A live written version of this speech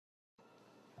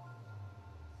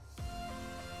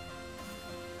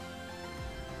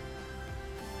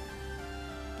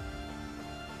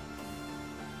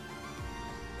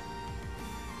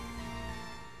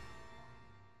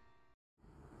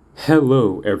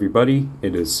Hello everybody,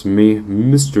 it is me,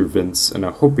 Mr. Vince, and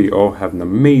I hope you all have an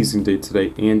amazing day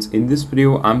today. And in this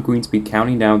video, I'm going to be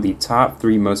counting down the top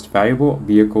 3 most valuable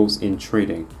vehicles in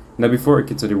trading. Now before I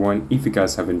continue on, if you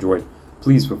guys have enjoyed,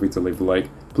 please feel free to leave a like,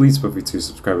 please feel free to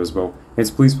subscribe as well, and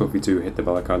please feel free to hit the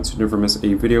bell icon to never miss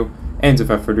a video. And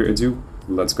without further ado,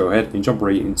 let's go ahead and jump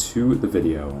right into the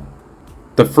video.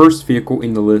 The first vehicle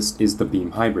in the list is the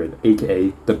Beam Hybrid,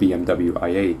 aka the BMW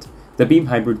i8. The Beam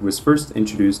Hybrid was first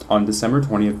introduced on December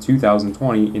 20th,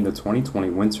 2020 in the 2020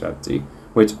 Winter Update,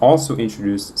 which also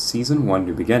introduced Season 1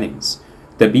 New Beginnings.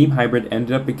 The Beam Hybrid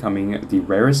ended up becoming the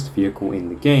rarest vehicle in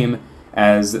the game,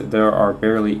 as there are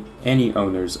barely any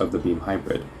owners of the Beam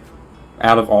Hybrid.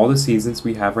 Out of all the seasons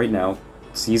we have right now,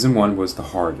 Season 1 was the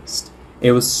hardest.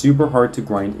 It was super hard to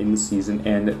grind in the season,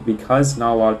 and because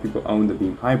not a lot of people owned the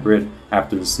Beam Hybrid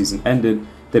after the season ended,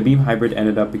 the Beam Hybrid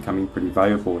ended up becoming pretty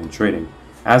valuable in trading.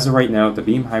 As of right now, the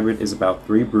Beam Hybrid is about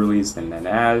 3 Bruleys and an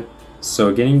ad,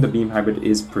 so getting the Beam Hybrid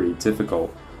is pretty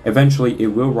difficult. Eventually, it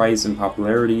will rise in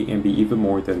popularity and be even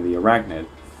more than the Arachnid.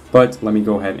 But let me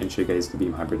go ahead and show you guys the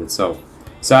Beam Hybrid itself.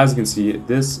 So as you can see,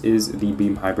 this is the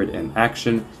Beam Hybrid in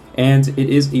action, and it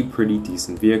is a pretty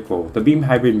decent vehicle. The Beam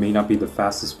Hybrid may not be the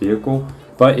fastest vehicle,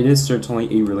 but it is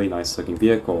certainly a really nice looking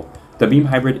vehicle. The Beam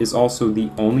Hybrid is also the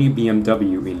only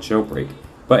BMW in Jailbreak.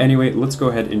 But anyway, let's go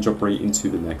ahead and jump right into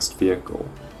the next vehicle.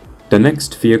 The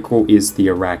next vehicle is the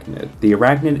Arachnid. The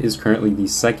Arachnid is currently the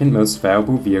second most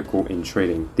valuable vehicle in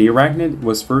trading. The Arachnid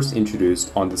was first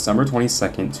introduced on December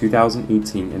 22nd,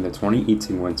 2018 in the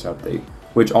 2018 Winter Update,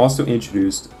 which also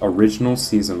introduced Original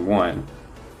Season 1.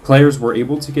 Players were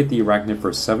able to get the Arachnid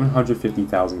for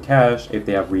 750,000 cash if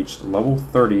they have reached level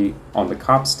 30 on the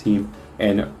Cops team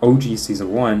in OG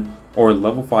Season 1 or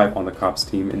level 5 on the Cops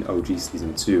team in OG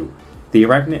Season 2. The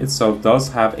Arachnid itself does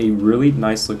have a really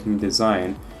nice looking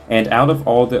design, and out of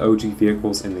all the OG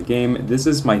vehicles in the game, this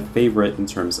is my favorite in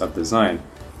terms of design.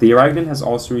 The Arachnid has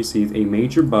also received a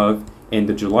major buff in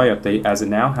the July update, as it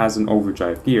now has an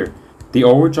overdrive gear. The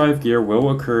overdrive gear will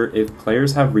occur if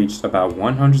players have reached about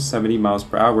 170 miles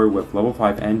per hour with level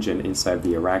 5 engine inside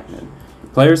the Arachnid.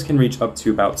 Players can reach up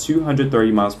to about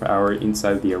 230 miles per hour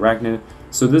inside the Arachnid,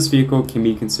 so this vehicle can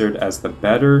be considered as the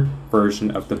better version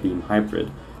of the Beam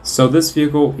Hybrid. So this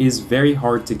vehicle is very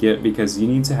hard to get because you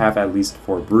need to have at least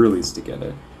 4 Bruleys to get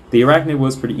it. The Arachnid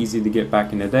was pretty easy to get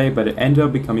back in the day, but it ended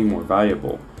up becoming more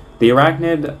valuable. The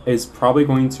Arachnid is probably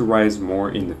going to rise more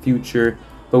in the future,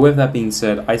 but with that being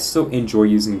said, I still enjoy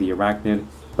using the Arachnid,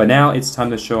 but now it's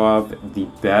time to show off the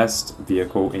best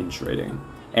vehicle in trading.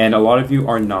 And a lot of you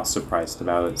are not surprised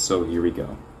about it, so here we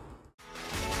go.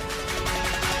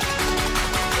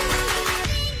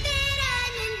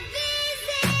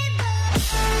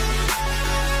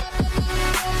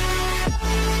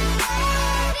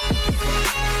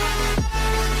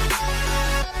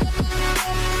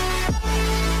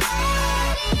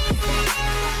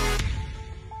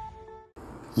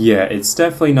 Yeah, it's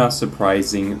definitely not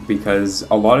surprising because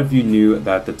a lot of you knew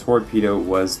that the Torpedo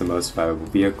was the most valuable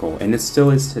vehicle, and it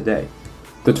still is today.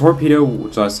 The Torpedo,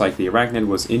 just like the Arachnid,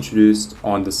 was introduced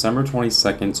on December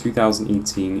 22nd,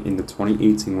 2018 in the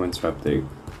 2018 Winter Update.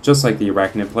 Just like the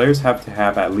Arachnid, players have to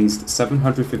have at least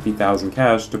 750,000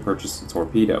 cash to purchase the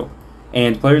Torpedo,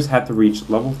 and players have to reach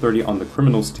level 30 on the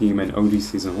Criminals team in OG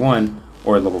Season 1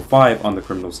 or level 5 on the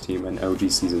Criminals team in OG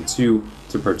Season 2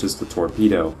 to purchase the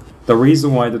Torpedo. The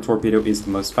reason why the Torpedo is the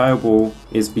most valuable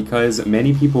is because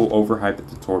many people overhyped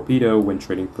the Torpedo when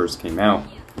trading first came out.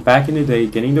 Back in the day,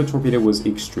 getting the Torpedo was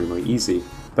extremely easy,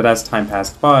 but as time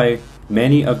passed by,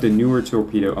 many of the newer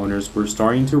Torpedo owners were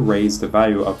starting to raise the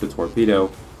value of the Torpedo,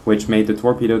 which made the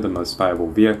Torpedo the most valuable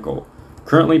vehicle.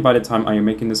 Currently, by the time I am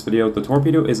making this video, the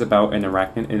Torpedo is about an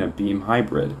Arachnid and a Beam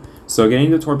Hybrid, so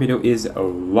getting the Torpedo is a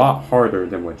lot harder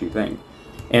than what you think.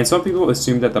 And some people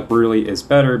assume that the Bruley is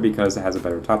better because it has a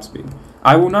better top speed.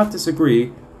 I will not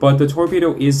disagree, but the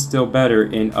Torpedo is still better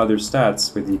in other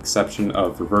stats with the exception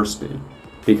of reverse speed,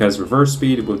 because reverse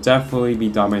speed will definitely be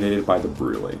dominated by the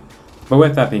Bruley. But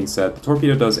with that being said, the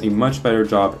Torpedo does a much better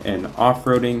job in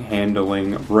off-roading,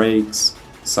 handling, brakes,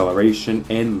 acceleration,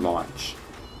 and launch.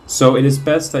 So it is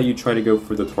best that you try to go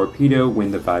for the Torpedo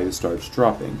when the value starts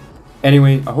dropping.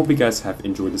 Anyway, I hope you guys have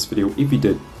enjoyed this video. If you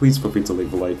did, please feel free to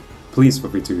leave a like. Please feel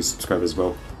free to subscribe as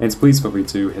well, and please feel free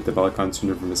to hit the bell icon to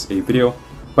never miss a video.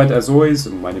 But as always,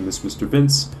 my name is Mr.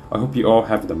 Vince. I hope you all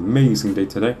have an amazing day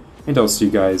today, and I'll see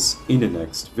you guys in the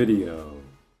next video.